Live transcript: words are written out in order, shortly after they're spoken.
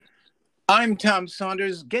I'm Tom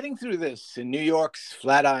Saunders, getting through this in New York's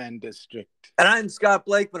Flatiron District. And I'm Scott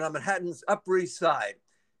Blakeman on Manhattan's Upper East Side.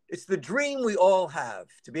 It's the dream we all have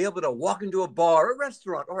to be able to walk into a bar, a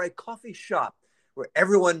restaurant, or a coffee shop where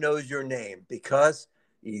everyone knows your name because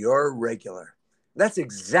you're regular. That's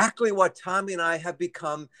exactly what Tommy and I have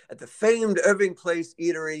become at the famed Irving Place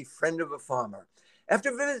Eatery, Friend of a Farmer.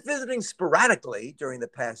 After visiting sporadically during the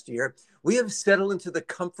past year, we have settled into the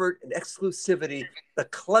comfort and exclusivity, the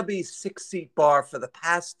clubby six-seat bar for the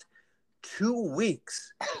past 2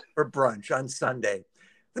 weeks for brunch on Sunday.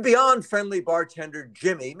 The beyond friendly bartender,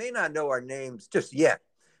 Jimmy, may not know our names just yet,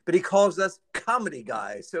 but he calls us comedy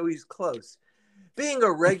guys, so he's close. Being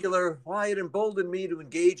a regular, why it emboldened me to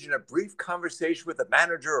engage in a brief conversation with the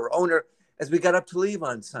manager or owner as we got up to leave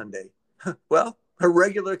on Sunday. Well, a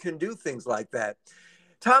regular can do things like that.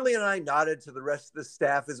 Tommy and I nodded to the rest of the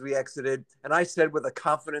staff as we exited, and I said with a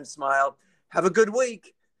confident smile, "Have a good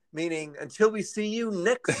week," meaning until we see you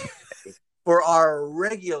next day for our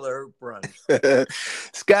regular brunch.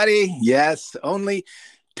 Scotty, yes, only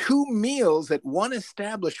 2 meals at one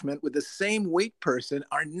establishment with the same wait person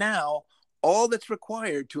are now all that's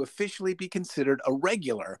required to officially be considered a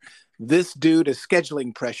regular. This due to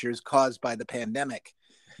scheduling pressures caused by the pandemic.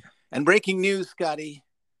 And breaking news, Scotty,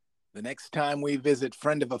 the next time we visit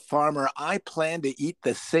Friend of a Farmer, I plan to eat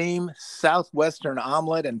the same Southwestern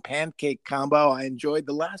omelet and pancake combo I enjoyed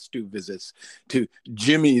the last 2 visits to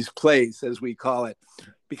Jimmy's Place, as we call it.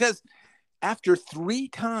 Because after 3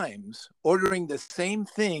 times ordering the same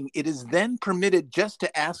thing, it is then permitted just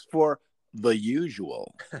to ask for the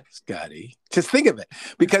usual, Scotty. Just think of it.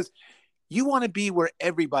 Because you want to be where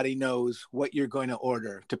everybody knows what you're going to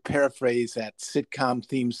order, to paraphrase that sitcom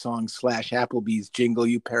theme song / Applebee's jingle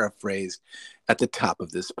you paraphrased at the top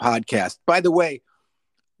of this podcast. By the way,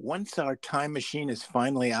 once our time machine is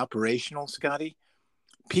finally operational, Scotty,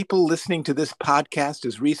 people listening to this podcast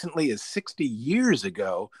as recently as 60 years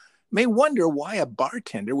ago may wonder why a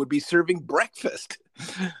bartender would be serving breakfast.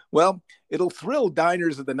 Well, it'll thrill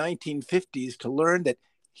diners of the 1950s to learn that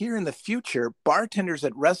here in the future, bartenders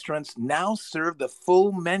at restaurants now serve the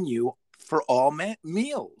full menu for all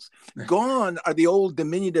meals. Gone are the old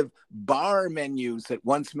diminutive bar menus that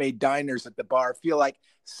once made diners at the bar feel like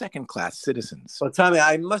second-class citizens. Well, Tommy,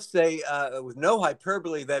 I must say with no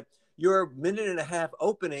hyperbole that your minute-and-a-half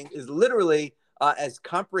opening is literally as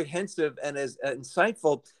comprehensive and as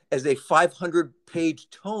insightful as a 500-page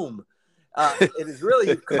tome. It is really,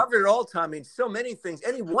 you've covered it all, Tommy, so many things.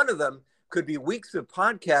 Any one of them could be weeks of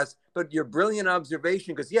podcasts, but your brilliant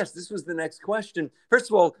observation, because yes, this was the next question. First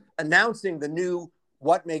of all, announcing the new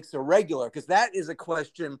what makes a regular, because that is a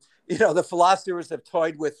question, the philosophers have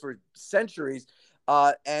toyed with for centuries.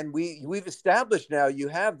 And we've established now you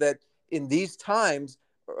have that in these times,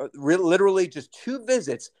 literally just 2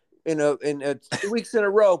 visits in 2 weeks in a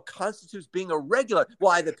row constitutes being a regular.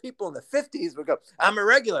 Why the people in the 50s would go, "I'm a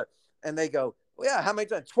regular." And they go, "Well, yeah, how many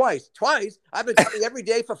times? Twice. I've been coming every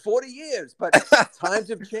day for 40 years, but times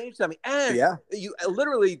have changed on me." And you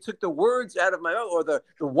literally took the words out of my mouth, or the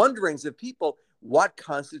wonderings of people. What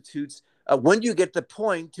constitutes, when you get the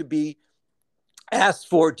point to be asked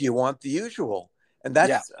for, do you want the usual? And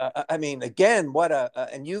that's, again,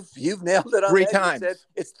 and you've nailed it on 3 that. times. You said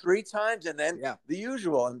it's 3 times and then the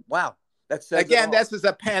usual. And wow. Again, this is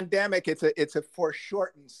a pandemic. It's a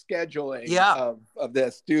foreshortened scheduling of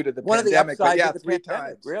this due to the One pandemic. Of the upsides of the 3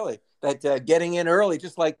 pandemic, times. really. That getting in early,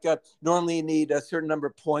 just like normally you need a certain number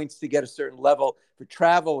of points to get a certain level for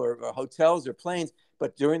travel or hotels or planes.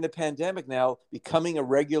 But during the pandemic now, becoming a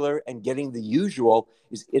regular and getting the usual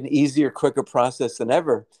is an easier, quicker process than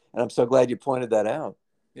ever. And I'm so glad you pointed that out.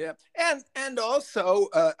 Yeah, and also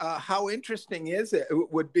how interesting is it?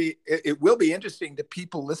 It will be interesting to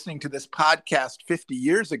people listening to this podcast 50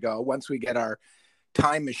 years ago once we get our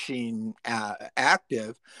time machine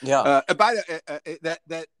active. That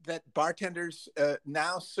bartenders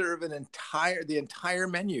now serve the entire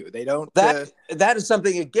menu. They don't. That is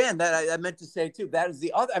something again that I meant to say too. That is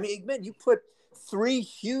the other. I mean, man, you put 3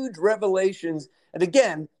 huge revelations, and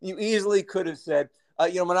again, you easily could have said,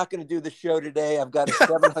 we're not going to do the show today. I've got a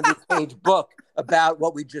 700-page book about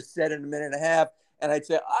what we just said in a minute and a half. And I'd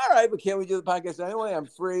say, all right, but can't we do the podcast anyway? I'm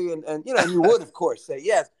free. And you would, of course, say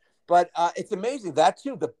yes. But it's amazing. That,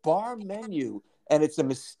 too, the bar menu. And it's a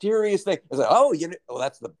mysterious thing. It's like,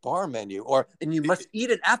 that's the bar menu. And you must eat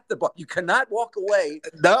it at the bar. You cannot walk away.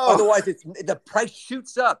 No. Otherwise, the price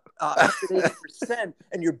shoots up 180%,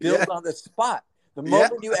 and you're billed on the spot. The Yeah.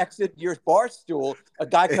 moment you exit your bar stool, a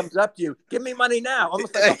guy comes up to you, give me money now,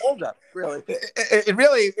 almost like a holdup, really. It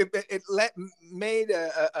really made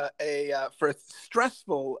for a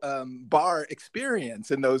stressful bar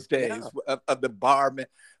experience in those days Yeah. of the bar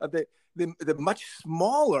of the much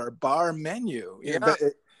smaller bar menu. You know,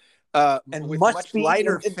 Yeah. And with much much speed.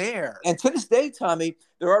 lighter fare. And to this day, Tommy,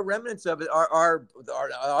 there are remnants of it. Our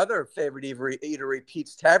other favorite eatery,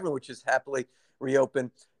 Pete's Tavern, which is happily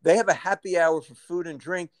reopened, they have a happy hour for food and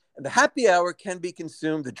drink. And the happy hour can be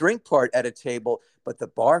consumed, the drink part, at a table, but the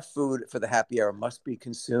bar food for the happy hour must be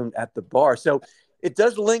consumed at the bar. So it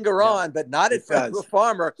does linger Yeah, on, but not at it does.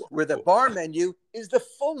 Farmer, where the bar menu is the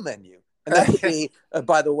full menu. And that would be,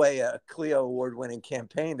 by the way, a Clio award-winning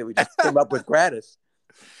campaign that we just came up with gratis.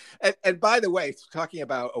 And by the way, talking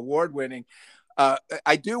about award-winning,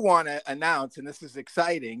 I do want to announce, and this is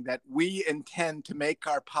exciting, that we intend to make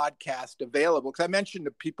our podcast available. Because I mentioned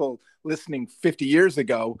to people listening 50 years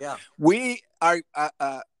ago, Yeah. We are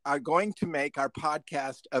going to make our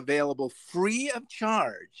podcast available free of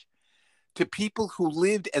charge to people who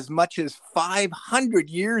lived as much as 500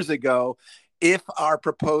 years ago, if our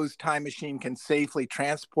proposed time machine can safely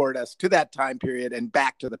transport us to that time period and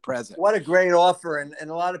back to the present. What a great offer. And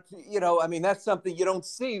a lot of, I mean, that's something you don't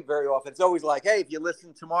see very often. It's always like, hey, if you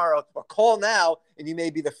listen tomorrow or call now, and you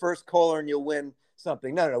may be the first caller and you'll win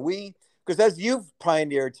something. No, because as you've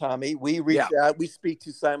pioneered, Tommy, we reach out, we speak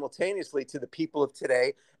to simultaneously to the people of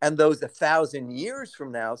today and those 1,000 years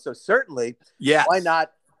from now. So certainly, why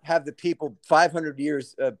not have the people 500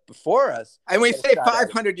 years before us? And we say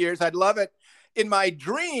 500 years. I'd love it. In my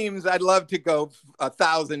dreams, I'd love to go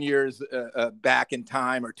 1,000 years back in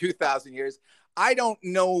time, or 2,000 years. I don't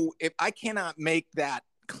know if I cannot make that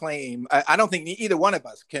claim. I don't think either one of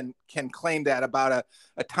us can claim that about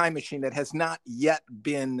a time machine that has not yet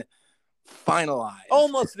been finalized.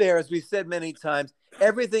 Almost there, as we've said many times.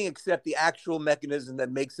 Everything except the actual mechanism that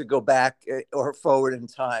makes it go back or forward in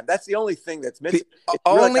time. That's the only thing that's missing. The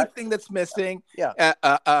only thing that's missing. Yeah.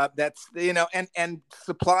 That's, and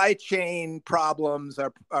supply chain problems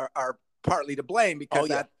are partly to blame, because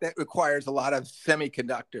that requires a lot of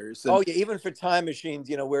semiconductors. And, even for time machines,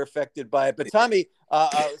 we're affected by it. But Tommy,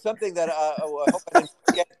 something that I hope I didn't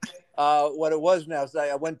forget what it was now. So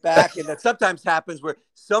I went back, and that sometimes happens where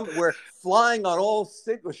we're flying on all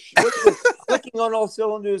clicking on all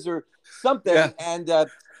cylinders or something. Yeah. And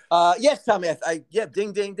yes, Tommy,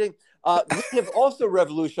 ding, ding, ding. We have also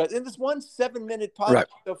revolutionized in this 1 7-minute podcast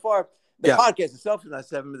so far. The podcast itself is not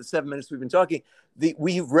 7 minutes. 7 minutes we've been talking.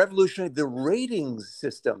 We've revolutionized the ratings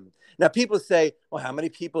system. Now, people say, well, how many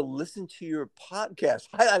people listen to your podcast?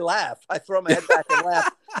 I laugh. I throw my head back and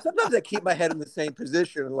laugh. Sometimes I keep my head in the same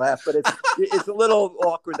position and laugh, but it's a little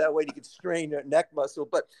awkward that way. You can strain your neck muscle.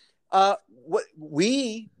 But what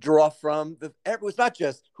we draw from, it's not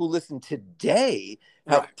just who listened today,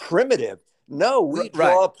 how primitive. No, we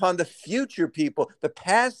draw upon the future people, the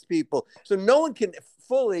past people. So no one can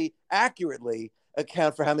fully, accurately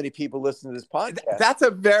account for how many people listen to this podcast. That's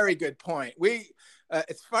a very good point. We,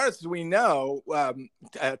 as far as we know,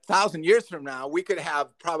 1,000 years from now, we could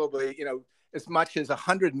have probably, as much as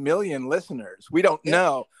 100 million listeners. We don't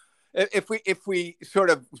know. If we sort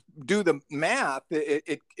of do the math,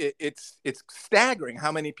 it's staggering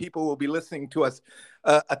how many people will be listening to us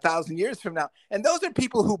 1,000 years from now, and those are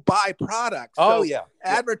people who buy products. So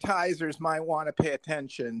advertisers might want to pay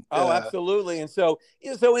attention. Absolutely. And so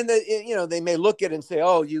in the they may look at it and say,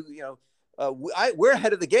 we're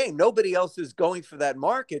ahead of the game. Nobody else is going for that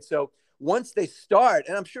market. So once they start,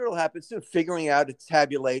 and I'm sure it'll happen soon, figuring out to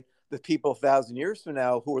tabulate the people 1,000 years from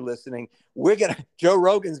now who are listening, Joe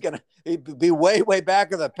Rogan's gonna be way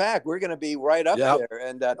back of the pack. We're gonna be right up there.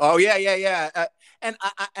 And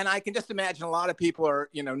and I can just imagine a lot of people are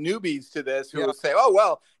newbies to this who will say,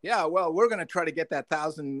 we're gonna try to get that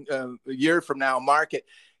 1,000 year from now market.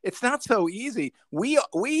 It's not so easy. We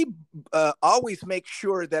always make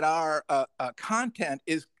sure that our content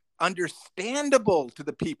is understandable to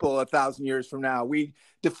the people 1,000 years from now. We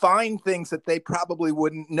define things that they probably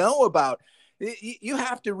wouldn't know about. You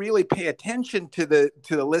have to really pay attention to the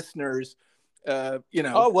listeners. We've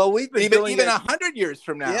been even 100 years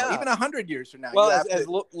from now. Even 100 years from now. Well, as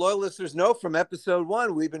loyal listeners know from episode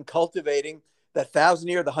 1, we've been cultivating that 1,000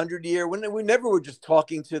 year, the 100 year. We never were just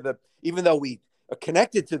talking to even though we are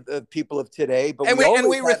connected to the people of today, but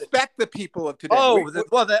we respect the people of today.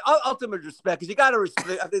 The ultimate respect, because you got to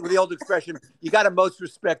respect. I think with the old expression, you got to most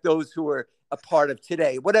respect those who are a part of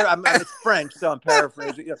today. Whatever. It's French, so I'm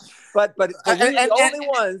paraphrasing. But we're the only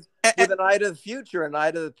ones with an eye to the future, an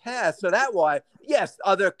eye to the past. So that's why, yes,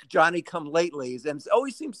 other Johnny come latelys, and it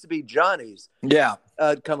always seems to be Johnny's. Yeah,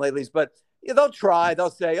 come latelys, but. Yeah, they'll try. They'll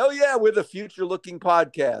say, "Oh yeah, we're the future-looking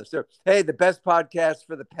podcast," or "Hey, the best podcast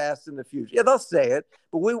for the past and the future." Yeah, they'll say it,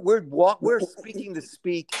 but we're speaking to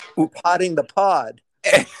speak, we're potting the pod.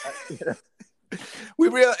 We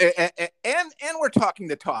really and we're talking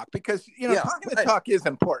the talk, because Yeah, talking the right. talk is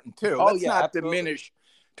important too. Oh Let's yeah, not absolutely. diminish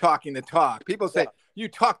talking the talk. People say you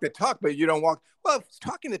talk the talk, but you don't walk. Well,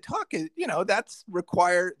 talking the talk is, that's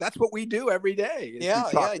required. That's what we do every day. Is we Yeah,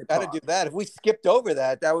 talk you the got to talk. do that. If we skipped over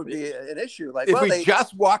that, that would be an issue. Like, If well, we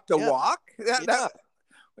just walk the walk, yeah.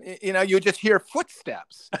 you would just hear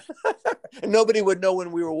footsteps. And nobody would know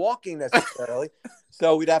when we were walking necessarily.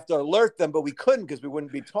 So we'd have to alert them, but we couldn't because we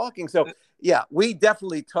wouldn't be talking. So yeah, we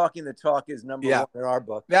definitely talking the talk is number one in our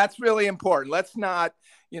book. That's really important. Let's not,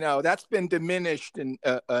 that's been diminished in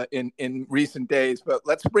recent days, but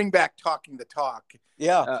let's bring back talking the talk.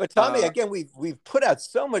 Yeah, but Tommy, again, we've put out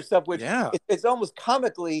so much stuff, which it's almost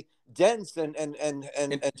comically dense and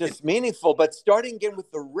just meaningful. But starting again with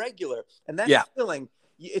the regular, and that feeling.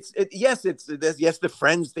 It's the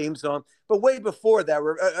Friends theme song, but way before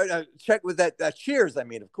that, check with that Cheers. I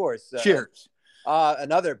mean, of course, Cheers,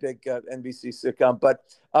 another big NBC sitcom. But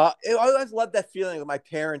I always loved that feeling of my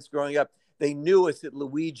parents growing up. They knew us at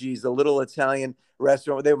Luigi's, a little Italian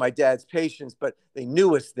restaurant. They were my dad's patients, but they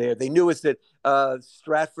knew us there. They knew us at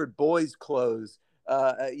Stratford Boys Clothes,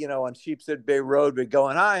 on Sheepshead Bay Road. We're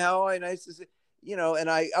going, "Hi, how are you? Nice to see." And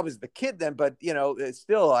I was the kid then, but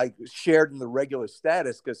still I shared in the regular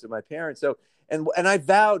status because of my parents. So, and I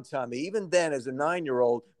vowed, Tommy, even then as a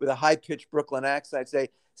 9-year-old with a high-pitched Brooklyn accent, I'd say,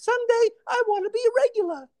 "Someday I want to be a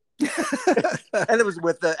regular." And it was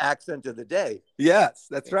with the accent of the day. Yes,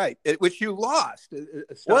 that's right. Which you lost.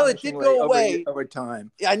 Well, it did go away over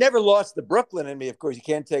time. I never lost the Brooklyn in me. Of course, you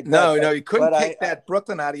can't take that. No, you couldn't take that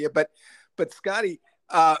Brooklyn out of you. But Scotty,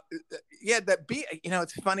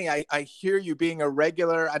 it's funny. I hear you being a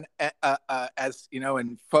regular, and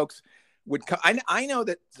and folks would come. I know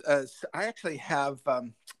that I actually have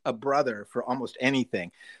a brother for almost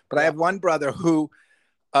anything, but I have one brother who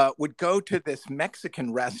would go to this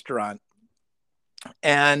Mexican restaurant,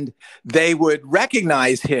 and they would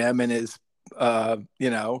recognize him and his oh,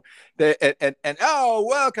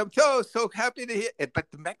 welcome, so happy to hear it. But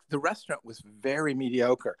the restaurant was very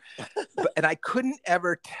mediocre. And I couldn't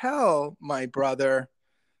ever tell my brother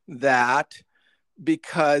that,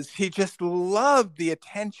 because he just loved the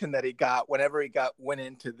attention that he got whenever he went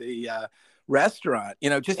into the restaurant. He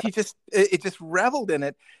just reveled in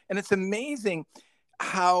it. And it's amazing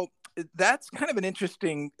how that's kind of an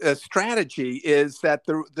interesting strategy, is that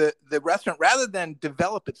the restaurant, rather than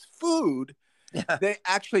develop its food, they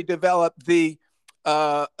actually develop the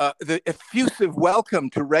effusive welcome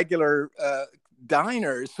to regular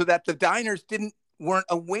diners, so that the diners weren't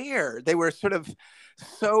aware. They were sort of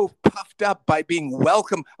so puffed up by being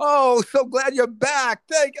welcome. "Oh, so glad you're back.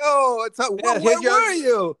 Where were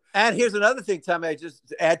you?" And here's another thing, Tommy, I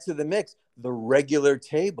just add to the mix: the regular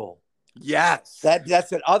table. Yes,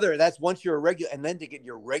 that's once you're a regular, and then to get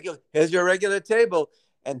here's your regular table.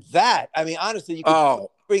 And that, I mean, honestly, you can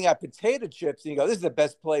bring out potato chips and you go, "This is the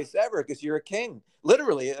best place ever," because you're a king,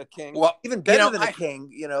 literally a king. Well, even better than a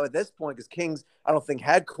king, at this point, because kings, I don't think,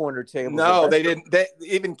 had corner tables. No, they didn't.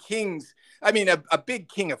 Even kings, I mean, a big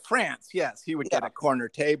king of France, yes, he would get a corner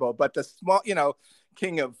table, but the small,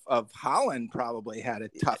 king of Holland probably had a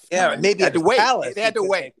tough time. Yeah, maybe had to wait. Palace, they had to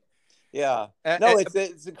wait. Yeah, no,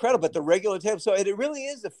 it's incredible, but the regular table. So it really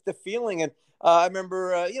is the feeling, and I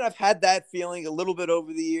remember, I've had that feeling a little bit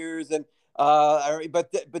over the years, and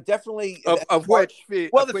but definitely of which,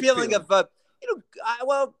 well, the feeling of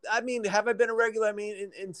I mean, have I been a regular? I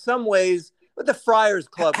mean, in some ways, but the Friars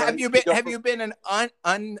Club. Have you been an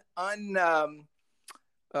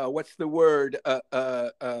what's the word?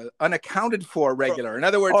 Unaccounted for regular. In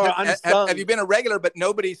other words, have you been a regular, but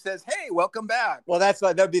nobody says, "Hey, welcome back"? Well,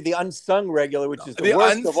 that'd be the unsung regular, which is the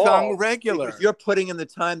worst of all. The unsung regular. Because you're putting in the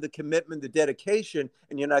time, the commitment, the dedication,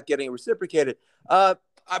 and you're not getting it reciprocated.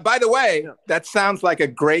 By the way, that sounds like a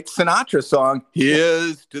great Sinatra song.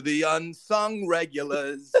 "Here's to the unsung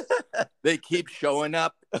regulars. They keep showing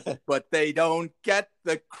up, but they don't get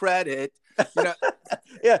the credit."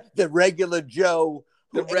 Yeah, the regular Joe.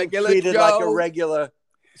 The regular treated Joe, like a regular,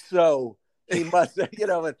 so he must,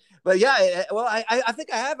 But yeah, well, I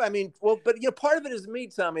think I have. I mean, well, but part of it is me,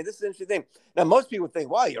 Tommy. This is an interesting thing. Now, most people think,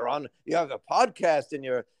 "Wow, you have a podcast and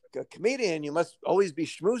you're a comedian, you must always be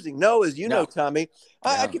schmoozing." No, as you know, Tommy,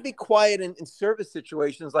 I could be quiet in service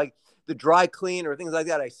situations like the dry clean or things like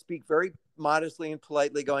that. I speak very modestly and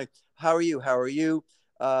politely, going, "How are you? How are you?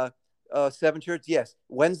 7 shirts? Yes.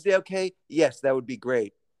 Wednesday, okay? Yes, that would be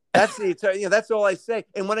great." That's that's all I say.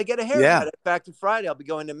 And when I get a haircut, back to Friday, I'll be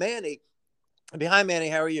going to Manny. Hi, Manny.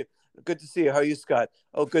 How are you? Good to see you. How are you, Scott?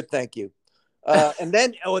 Oh, good. Thank you. And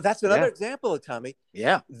then, that's another Yeah. example of Tommy.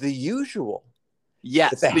 Yeah. The usual. It's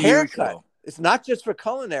Yes, a the haircut. usual. It's not just for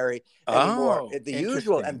culinary anymore. Oh, The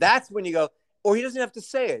usual, and interesting. that's when you go. Or he doesn't have to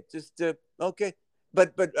say it. Just okay.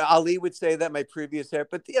 But Ali would say that my previous hair.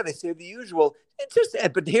 But yeah, they say the usual. It just.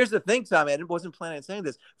 But here's the thing, Tommy. I wasn't planning on saying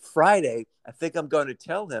this. Friday, I think I'm going to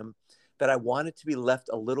tell him that I want it to be left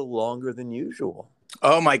a little longer than usual.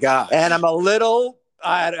 Oh my And I'm gosh. a little.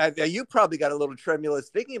 You probably got a little tremulous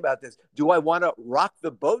thinking about this. Do I want to rock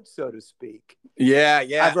the boat, so to speak? Yeah,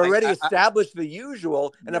 yeah. I've already established the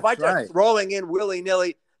usual, and if I That's start right. throwing in willy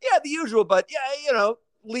nilly, yeah, the usual, but yeah,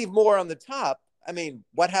 leave more on the top. I mean,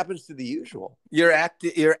 what happens to the usual? Yeah,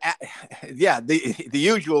 the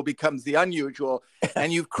usual becomes the unusual,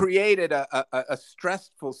 and you've created a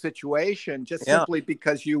stressful situation just Yeah. simply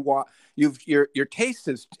because your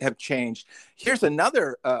tastes have changed. Here's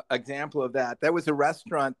another example of that. There was a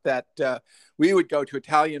restaurant that we would go to,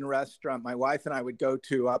 Italian restaurant. My wife and I would go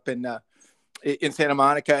to up in Santa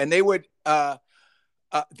Monica, and they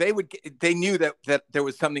knew that there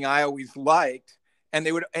was something I always liked, and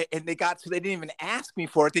they didn't even ask me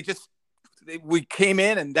for it. We came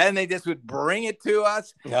in, and then they just would bring it to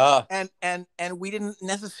us, Yeah. and we didn't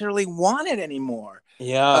necessarily want it anymore.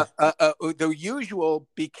 Yeah. The usual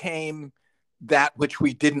became that which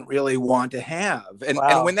we didn't really want to have, and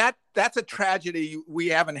Wow. when that's a tragedy we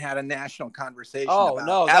haven't had a national conversation Oh, about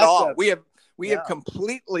no, at all. We Yeah. have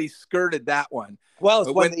completely skirted that one. Well,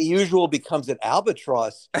 it's when the usual becomes an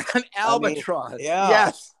albatross. An albatross. Yeah.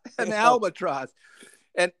 Yes, an albatross.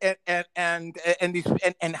 And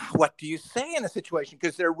what do you say in a situation?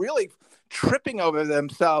 Because they're really tripping over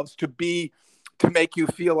themselves to make you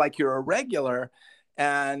feel like you're a regular,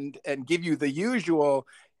 and give you the usual,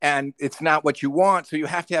 and it's not what you want. So you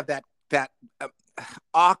have to have that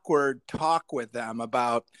awkward talk with them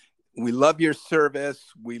about, we love your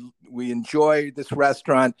service, we enjoy this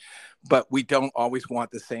restaurant, but we don't always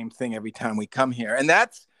want the same thing every time we come here. And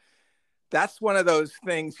that's one of those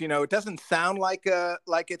things, it doesn't sound like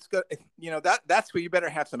it's good. That's where you better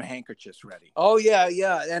have some handkerchiefs ready. Oh, yeah,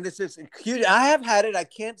 yeah. And it's just cute. I have had it. I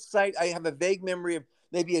can't cite. I have a vague memory of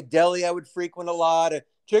maybe a deli I would frequent a lot, a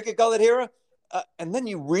chicken cutlet here. And then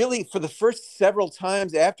you really, for the first several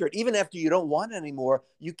times after it, even after you don't want it anymore,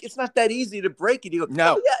 it's not that easy to break it. You go,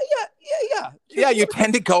 no. Oh, yeah. Yeah, you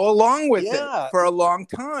tend to go along with Yeah. it for a long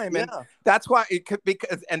time. Yeah. And that's why it could,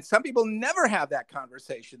 and some people never have that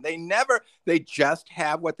conversation. They just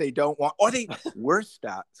have what they don't want, or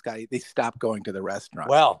Scotty, they stop going to the restaurant.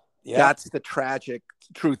 Well, yeah. That's the tragic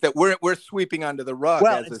truth that we're sweeping under the rug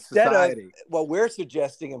as a society. What we're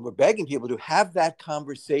suggesting, and we're begging people to have that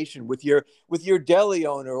conversation with your deli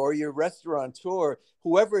owner or your restaurateur,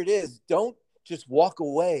 whoever it is. Don't just walk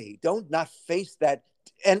away. Don't not face that.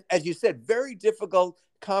 And as you said, very difficult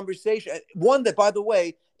conversation. One that, by the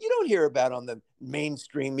way, you don't hear about on the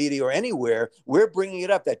mainstream media or anywhere. We're bringing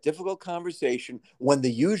it up, that difficult conversation when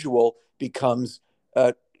the usual becomes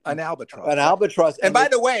an albatross. An albatross. And by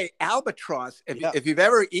the way, albatross, if you've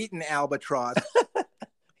ever eaten albatross,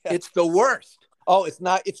 it's the worst. Oh, it's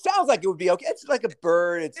not. It sounds like it would be okay. It's like a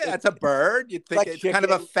bird. It's a bird. You'd think like it's kind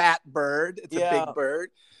of a fat bird. It's a big bird.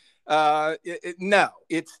 No,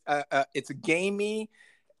 it's gamey.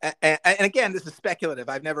 And again, this is speculative.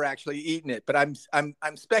 I've never actually eaten it, but I'm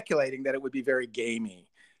speculating that it would be very gamey,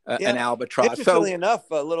 an albatross. Interestingly enough,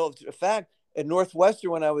 a little fact, at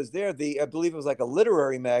Northwestern, when I was there, I believe it was like a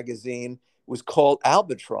literary magazine, was called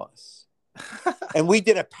Albatross. And we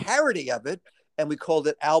did a parody of it, and we called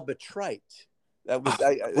it Albatrite. That was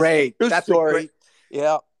great. That's story.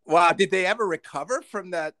 Yeah. Wow. Did they ever recover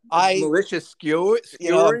from that malicious skewering?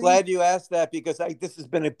 I'm glad you asked that, because this has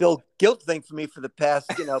been a guilt thing for me for the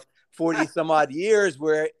past, 40 some odd years,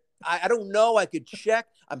 where I don't know. I could check.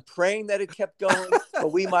 I'm praying that it kept going,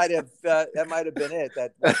 but we might have, that might have been it.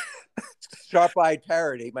 That sharp-eyed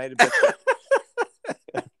parody might have been.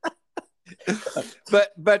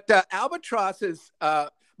 But albatross is, but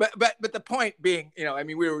the point being,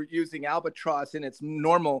 we were using albatross in its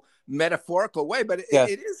normal metaphorical way, but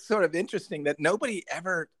it is sort of interesting that nobody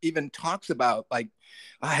ever even talks about, like,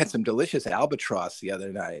 I had some delicious albatross the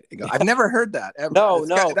other night. I've never heard that ever. No.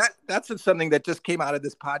 That's something that just came out of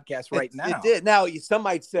this podcast right now. It did. Now, some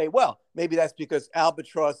might say, well, maybe that's because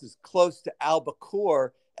albatross is close to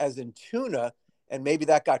albacore, as in tuna, and maybe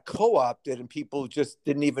that got co-opted and people just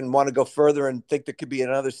didn't even want to go further and think there could be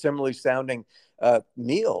another similarly sounding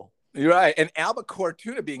meal. You're right. And albacore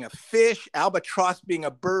tuna being a fish, albatross being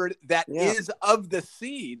a bird that is of the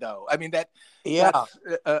sea, though. I mean, it's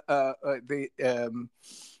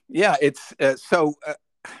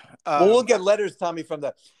Well, we'll get letters, Tommy, from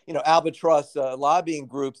the albatross lobbying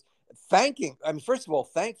groups thanking. I mean, first of all,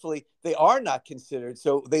 thankfully they are not considered,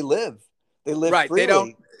 so they live right. freely. They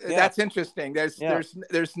don't. Yeah. That's interesting.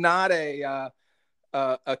 There's not a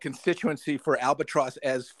constituency for albatross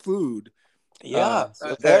as food. Yeah.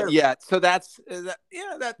 So So that's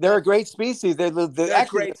they're a great species. They're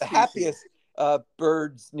actually the species. happiest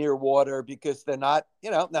birds near water because they're not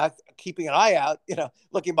keeping an eye out,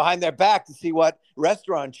 looking behind their back to see what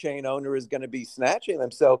restaurant chain owner is going to be snatching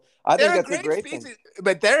them. So I think that's a great species. Thing.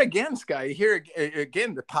 But there again, Sky, here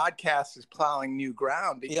again, the podcast is plowing new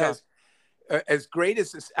ground because as great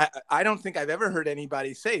as this, I don't think I've ever heard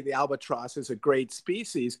anybody say the albatross is a great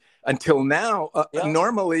species until now.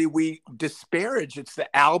 Normally we disparage. It's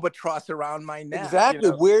the albatross around my neck. Exactly.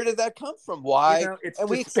 Where did that come from? Why? It's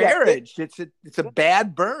disparaged. It's a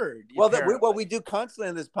bad bird. Well, what we do constantly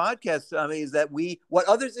in this podcast, is that what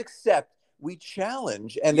others accept, we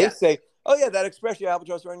challenge, and they say, "Oh yeah, that expression,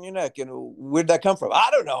 albatross around your neck," and where'd that come from? I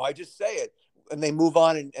don't know. I just say it, and they move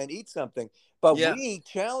on and eat something. But we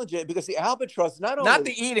challenge it because the albatross not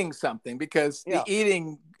the eating something, because the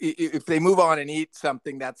eating, if they move on and eat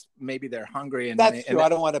something, that's maybe they're hungry. And that's true. I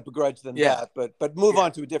don't want to begrudge them that, but move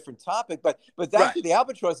on to a different topic. But actually, the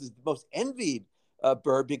albatross is the most envied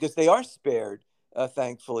bird because they are spared,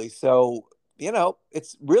 thankfully. So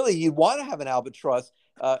it's really, you want to have an albatross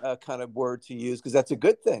kind of word to use because that's a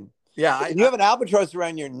good thing. Yeah, you have an albatross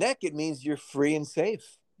around your neck, it means you're free and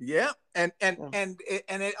safe. Yeah, and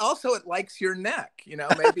it also it likes your neck,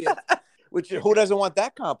 maybe. Which who doesn't want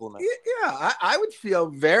that compliment? Yeah, I would feel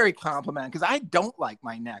very complimented because I don't like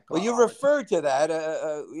my neck. Well, you referred to that,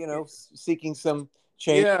 seeking some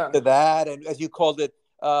change to that, and as you called it,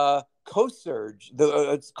 co-surge.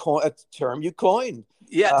 It's a term you coined.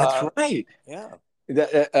 Yeah, that's right. Yeah,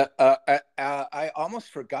 I almost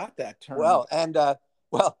forgot that term. Well, and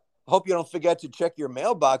hope you don't forget to check your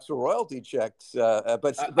mailbox for royalty checks.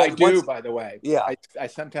 But I do, by the way. Yeah, I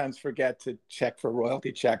sometimes forget to check for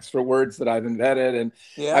royalty checks for words that I've invented, and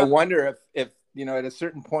I wonder if at a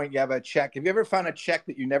certain point you have a check. Have you ever found a check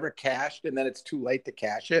that you never cashed and then it's too late to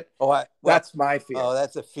cash it? That's my fear. Oh,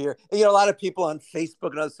 that's a fear. A lot of people on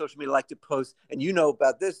Facebook and other social media like to post, and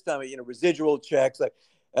about this time, residual checks like.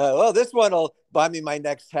 This one will buy me my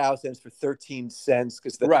next house, and it's for 13 cents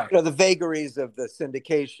because the vagaries of the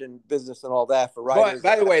syndication business and all that for writers.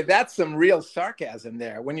 By the way, that's some real sarcasm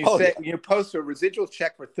there. When you you post a residual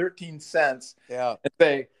check for 13 cents, and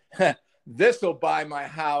say, "This will buy my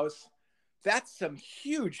house," that's some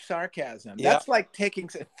huge sarcasm. That's like taking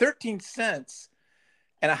 13 cents,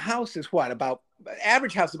 and a house is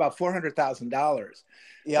average house is about $400,000.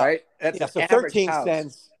 Yeah, right. That's so 13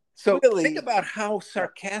 cents. So really, think about how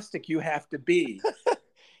sarcastic you have to be.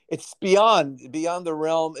 It's beyond the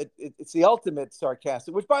realm. It's the ultimate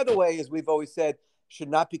sarcastic, which, by the way, as we've always said, should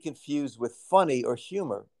not be confused with funny or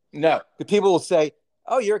humor. No. The people will say,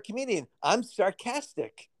 "Oh, you're a comedian. I'm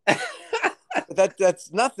sarcastic."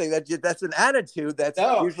 That's nothing. That's an attitude that's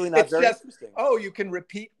usually not very interesting. Oh, you can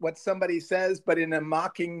repeat what somebody says, but in a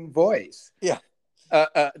mocking voice. Yeah.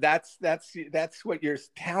 That's what your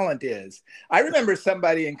talent is. I remember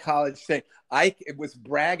somebody in college saying, it was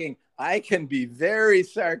bragging, I can be very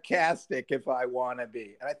sarcastic if I want to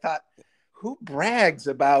be. And I thought, who brags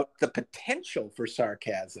about the potential for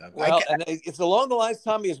sarcasm? Well, and it's along the lines,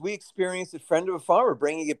 Tommy, as we experienced at Friend of a Farmer,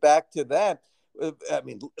 bringing it back to that. I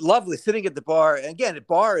mean, lovely sitting at the bar. And again, a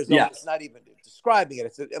bar is almost not even describing it.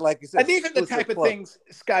 It's like you said. And these are the type of things,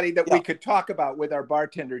 Scotty, that we could talk about with our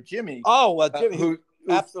bartender, Jimmy. Oh, well, Jimmy,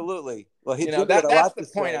 absolutely. Well, that's the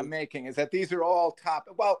point I'm making, is that these are all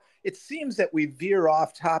topic. Well, it seems that we veer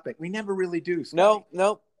off topic. We never really do, Scotty.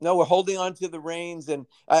 No, we're holding on to the reins, and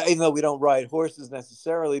even though we don't ride horses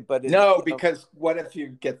necessarily, but because what if you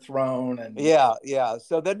get thrown? And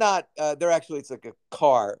so they're not. They're actually, it's like a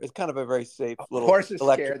car. It's kind of a very safe little. Horses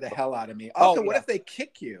scare the hell out of me. Also, what if they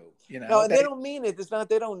kick you? No, and they don't mean it. It's not.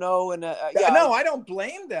 They don't know. And no, I don't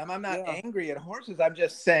blame them. I'm not angry at horses. I'm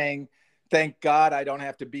just saying, thank God I don't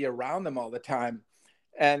have to be around them all the time.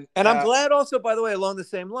 And I'm glad also, by the way, along the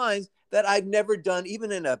same lines, that I've never done,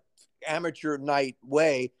 even in a amateur night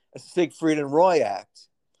way, a Siegfried and Roy act.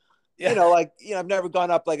 I've never gone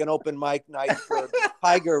up like an open mic night for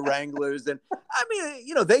Tiger Wranglers, and I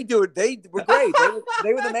mean, they do it. They were great.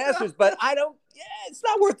 They were the masters, but I don't. Yeah, it's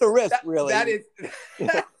not worth the risk, really. That is,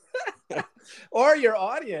 or your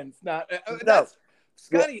audience. No,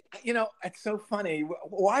 Scotty. It's so funny.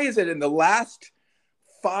 Why is it in the last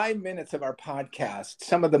 5 minutes of our podcast,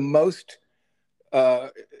 some of the most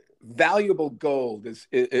valuable gold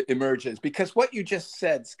emerges? Because what you just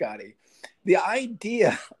said, Scotty, the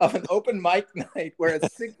idea of an open mic night where a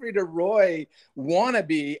Siegfried and Roy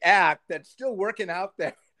wannabe act that's still working out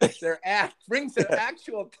their act brings an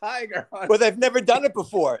actual tiger on. Well, they've never done it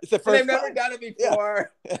before. It's the first they've never time. done it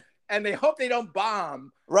before. Yeah. And they hope they don't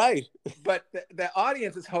bomb. Right. But the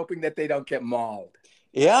audience is hoping that they don't get mauled.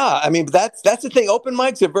 Yeah, I mean that's the thing. Open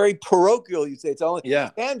mics are very parochial. You say it's only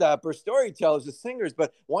stand-up or storytellers or singers,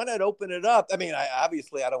 but why not open it up? I mean, I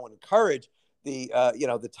don't want to encourage the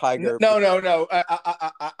the tiger. No.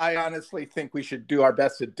 I honestly think we should do our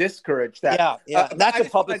best to discourage that. Yeah. That's a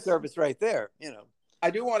public service right there.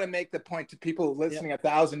 I do want to make the point to people listening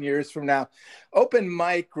 1,000 years from now. Open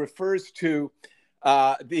mic refers to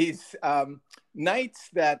these nights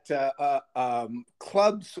that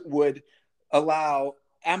clubs would allow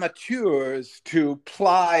amateurs to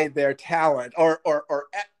ply their talent or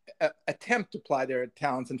attempt to ply their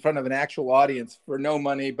talents in front of an actual audience for no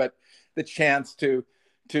money, but the chance to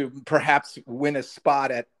perhaps win a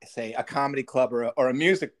spot at, say, a comedy club or a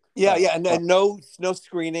music. And no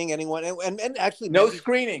screening. Anyone and actually no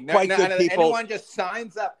screening. Quite good people. Anyone just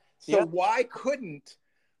signs up. So why couldn't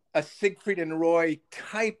a Siegfried and Roy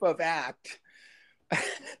type of act?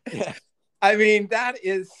 I mean, that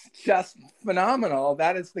is just phenomenal.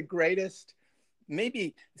 That is the greatest,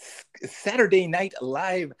 maybe Saturday Night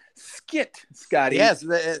Live skit, Scotty. Yes,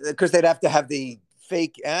 because they'd have to have the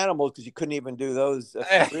fake animals because you couldn't even do those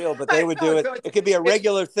for real. But they would do it. It could be a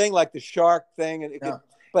regular thing like the shark thing. And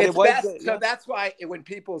so that's why when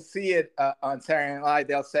people see it on Saturday Night Live,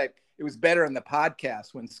 they'll say it was better in the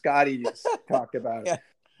podcast when Scotty talked about it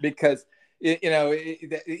because.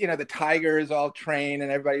 The tiger is all trained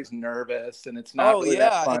and everybody's nervous and it's not really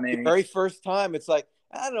that funny. The very first time, it's like,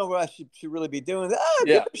 I don't know what I should really be doing.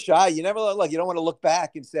 Give it a shot. You never look. You don't want to look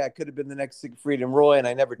back and say I could have been the next Siegfried and Roy, and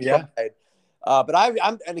I never tried. But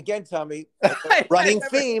I'm and again, Tommy, running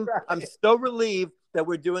theme. I'm so relieved that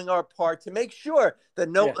we're doing our part to make sure that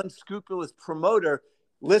no unscrupulous promoter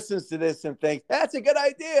listens to this and thinks that's a good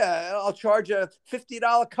idea. I'll charge a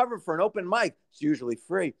 $50 cover for an open mic. It's usually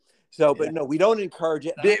free. So, but no, we don't encourage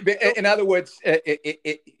it. In other words,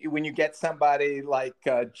 when you get somebody like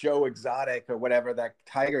Joe Exotic or whatever, that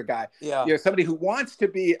tiger guy, somebody who wants to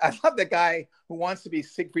be, I love the guy who wants to be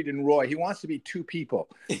Siegfried and Roy. He wants to be two people.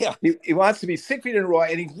 Yeah. He wants to be Siegfried and Roy,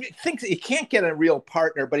 and he thinks he can't get a real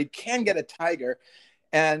partner, but he can get a tiger.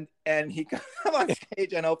 And he comes on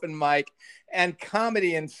stage on open mic and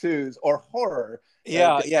comedy ensues or horror.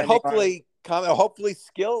 Hopefully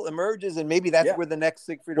skill emerges and maybe that's where the next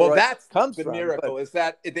Siegfried Roy comes from. The miracle is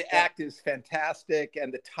that the act is fantastic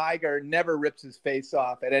and the tiger never rips his face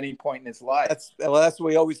off at any point in his life. That's what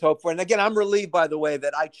we always hope for. And again, I'm relieved, by the way,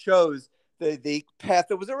 that I chose the path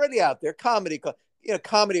that was already out there, comedy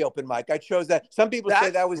open mic. I chose that. Some people say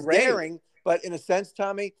that was daring, but in a sense,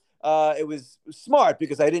 Tommy, it was smart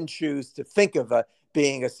because I didn't choose to think of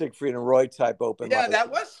being a Siegfried and Roy type open mic. Yeah, that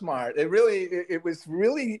was smart. It was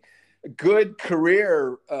really a good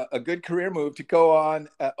career move to go on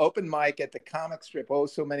open mic at the comic strip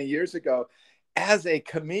so many years ago as a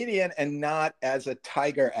comedian and not as a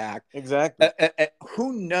tiger act. Exactly.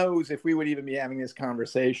 Who knows if we would even be having this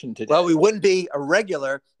conversation today? Well, we wouldn't be a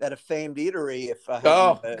regular at a famed eatery if I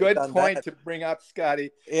hadn't good point to bring up, Scotty.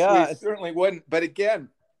 Yeah, we certainly wouldn't. But again,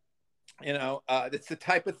 it's the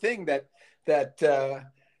type of thing that it's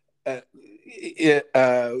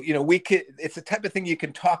the type of thing you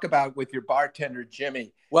can talk about with your bartender,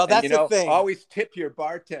 Jimmy. Well, that's the thing. Always tip your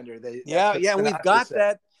bartender. And we've got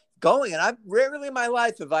that going. And I've rarely in my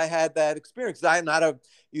life have I had that experience. I'm not a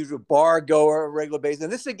usual bar goer on a regular basis.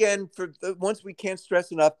 And this, again, once we can't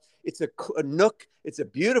stress enough, it's a nook. It's a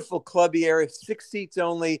beautiful clubby area, 6 seats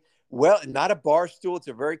only. Well, not a bar stool. It's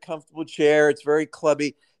a very comfortable chair. It's very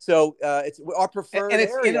clubby. So it's our preferred and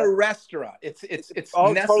it's area. In a restaurant. It's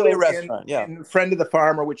totally a restaurant. In Friend of the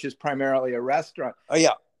Farmer, which is primarily a restaurant. Oh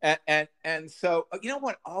yeah. And so you know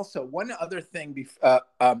what? Also, one other thing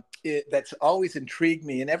that's always intrigued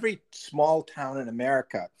me in every small town in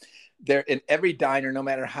America, there in every diner, no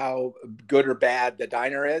matter how good or bad the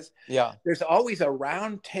diner is, there's always a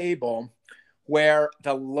round table where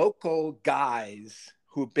the local guys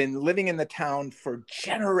who've been living in the town for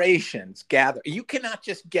generations gather. You cannot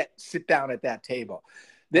just sit down at that table.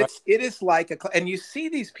 It is like and you see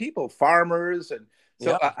these people, farmers, and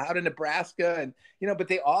so out in Nebraska, and but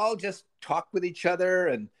they all just talk with each other,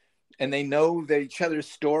 and they know each other's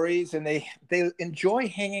stories, and they enjoy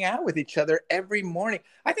hanging out with each other every morning.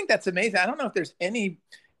 I think that's amazing. I don't know if there's any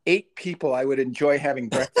 8 people I would enjoy having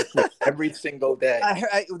breakfast with every single day.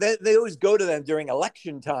 They always go to them during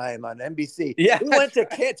election time on NBC. Yeah, we went to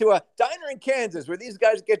a diner in Kansas where these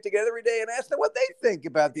guys get together every day and ask them what they think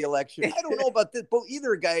about the election. I don't know about this, but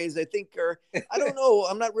either guys, I think, I don't know.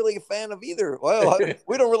 I'm not really a fan of either. Well,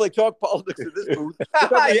 we don't really talk politics in this booth.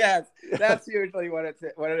 Yes, that's usually what it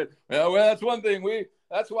is. Well, that's one thing.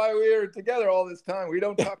 That's why we're together all this time. We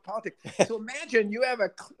don't talk politics. So imagine you have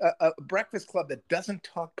a breakfast club that doesn't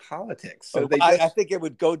talk politics. So I think it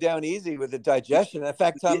would go down easy with the digestion. In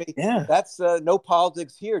fact, Tommy, that's no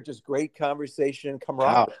politics here, just great conversation,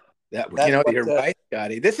 camaraderie. Wow. You're right,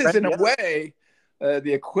 Scotty. This is in a way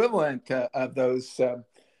the equivalent of those,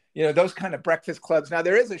 those kind of breakfast clubs. Now,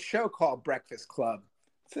 there is a show called Breakfast Club.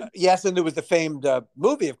 Yes, and there was the famed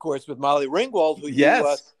movie, of course, with Molly Ringwald, who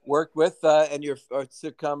you worked with, and your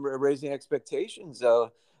sitcom Raising Expectations.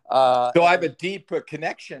 So I have a deep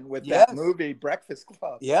connection with that movie, Breakfast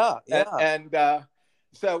Club. Yeah. But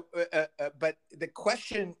the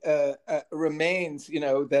question remains,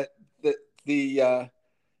 that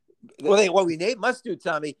what we must do,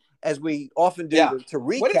 Tommy, as we often do, to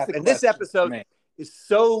recap. And this episode is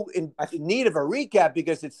so in need of a recap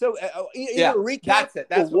because it's so a recap.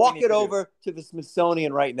 That's walk it over to the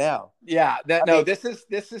Smithsonian right now. Yeah, this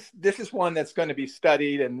is one that's going to be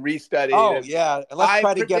studied and restudied. Oh, and let's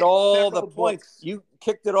try to get all the points. You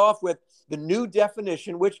kicked it off with the new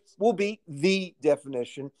definition, which will be the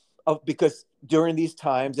definition of, because during these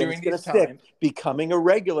times, and it's going to stick, becoming a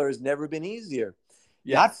regular has never been easier.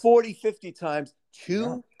 Yes. Not 40, 50 times.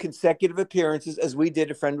 2 consecutive appearances, as we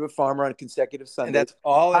did a Friend of a Farmer on consecutive Sundays. And that's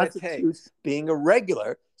all it takes. Being a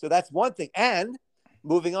regular. So that's one thing. And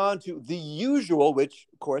moving on to the usual, which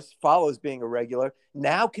of course follows being a regular,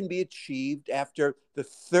 now can be achieved after the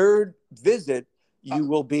 3rd visit. You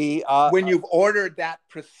will be when you've ordered that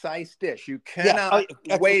precise dish. You cannot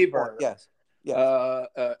waver. Yes.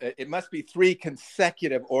 It must be 3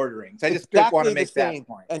 consecutive orderings. I just want to make that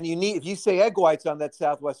point. And if you say egg whites on that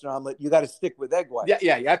Southwestern omelet, you got to stick with egg whites.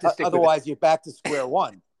 Yeah, you have to stick. Otherwise, you're back to square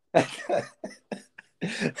one. And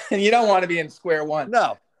you don't want to be in square one.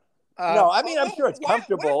 No, I mean, I'm sure it's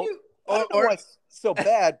comfortable. I don't know why it's so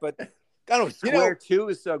bad, but I don't know. Square 2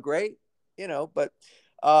 is so great, But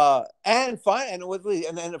and fine, and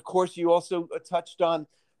then of course you also touched on.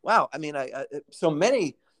 Wow, I mean, so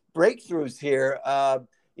many breakthroughs here,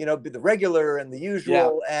 the regular and the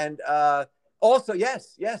usual, and also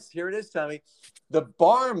yes, here it is, Tommy, the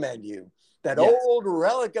bar menu, that old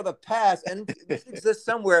relic of the past, and it exists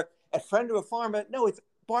somewhere at Friend of a Farmer. No, it's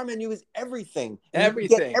bar menu is everything.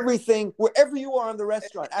 Everything. You get everything wherever you are in the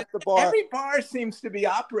restaurant, at the bar. Every bar seems to be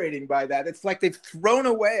operating by that. It's like they've thrown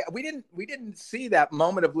away. We didn't see that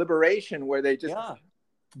moment of liberation where they just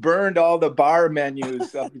burned all the bar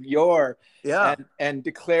menus of yore and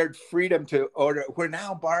declared freedom to order, where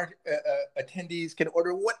now bar attendees can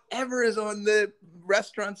order whatever is on the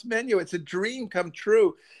restaurant's menu. It's a dream come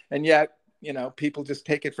true. And yet, people just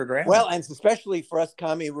take it for granted. Well, and especially for us,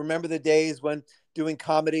 Tommy, remember the days when doing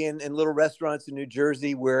comedy in little restaurants in New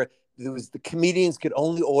Jersey where the comedians could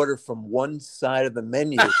only order from one side of the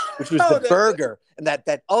menu, which was the burger. And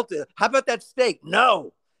that ultimate, how about that steak?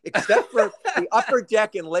 No. Except for the Upper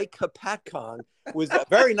Deck in Lake Hopatcong was a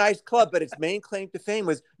very nice club, but its main claim to fame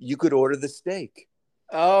was you could order the steak.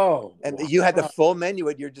 Oh, and you had the full menu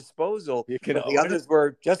at your disposal. The others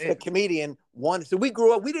were just the comedian one. So we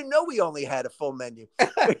grew up. We didn't know we only had a full menu,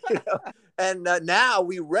 and now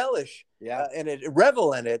we relish and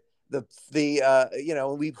revel in it. We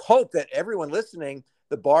hope that everyone listening,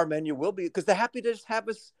 the bar menu will be, because they're happy to just have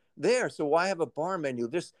us there. So why have a bar menu?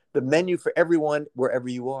 Just the menu for everyone wherever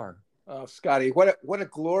you are. Oh, Scotty, what a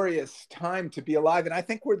glorious time to be alive. And I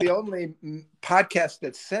think we're the only podcast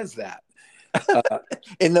that says that.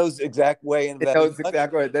 In those exact way. That's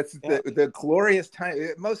the glorious time.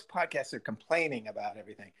 Most podcasts are complaining about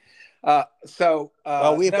everything.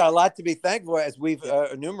 We've got a lot to be thankful for, as we've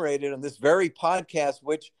enumerated on this very podcast,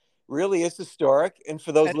 which really is historic. And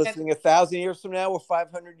for those listening 1,000 years from now or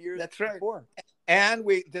 500 years before. And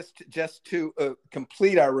we just to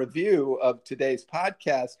complete our review of today's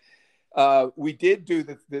podcast, we did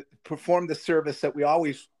perform the service that we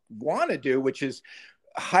always want to do, which is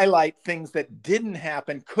highlight things that didn't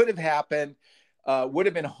happen, could have happened, would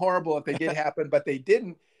have been horrible if they did happen, but they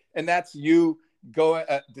didn't. And that's you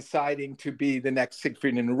deciding to be the next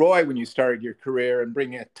Siegfried and Roy when you started your career, and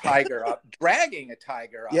bringing a tiger up, dragging a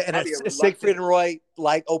tiger up. Yeah, and a Siegfried and Roy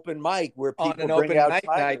like open mic where people on an bring open out mic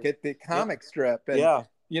night at the comic strip. And,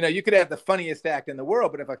 you could have the funniest act in the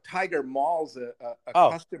world, but if a tiger mauls a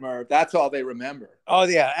customer, that's all they remember. Oh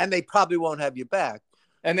yeah, and they probably won't have you back.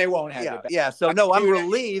 And they won't have you Yeah, back. yeah. So no, I'm Dude,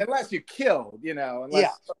 relieved. unless you killed, Yeah,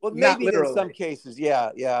 unless well, not maybe in literally. some cases,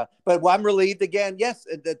 yeah, yeah. But I'm relieved again. Yes,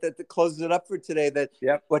 that closes it up for today. That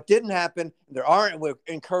Yep. what didn't happen. There aren't. We're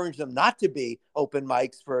encouraging them not to be open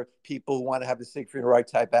mics for people who want to have the Siegfried and Roy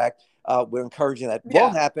type act. We're encouraging that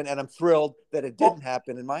won't happen, and I'm thrilled that it didn't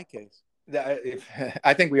happen in my case.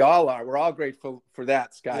 I think we all are. We're all grateful for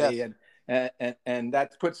that, Scotty, Yes. and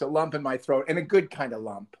that puts a lump in my throat, and a good kind of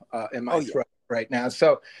lump in my Oh, yeah. throat right now.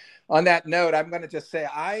 So, on that note, I'm going to just say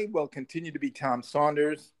I will continue to be Tom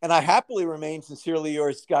Saunders, And I happily remain sincerely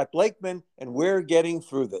yours, Scott Blakeman, and we're getting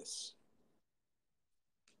through this.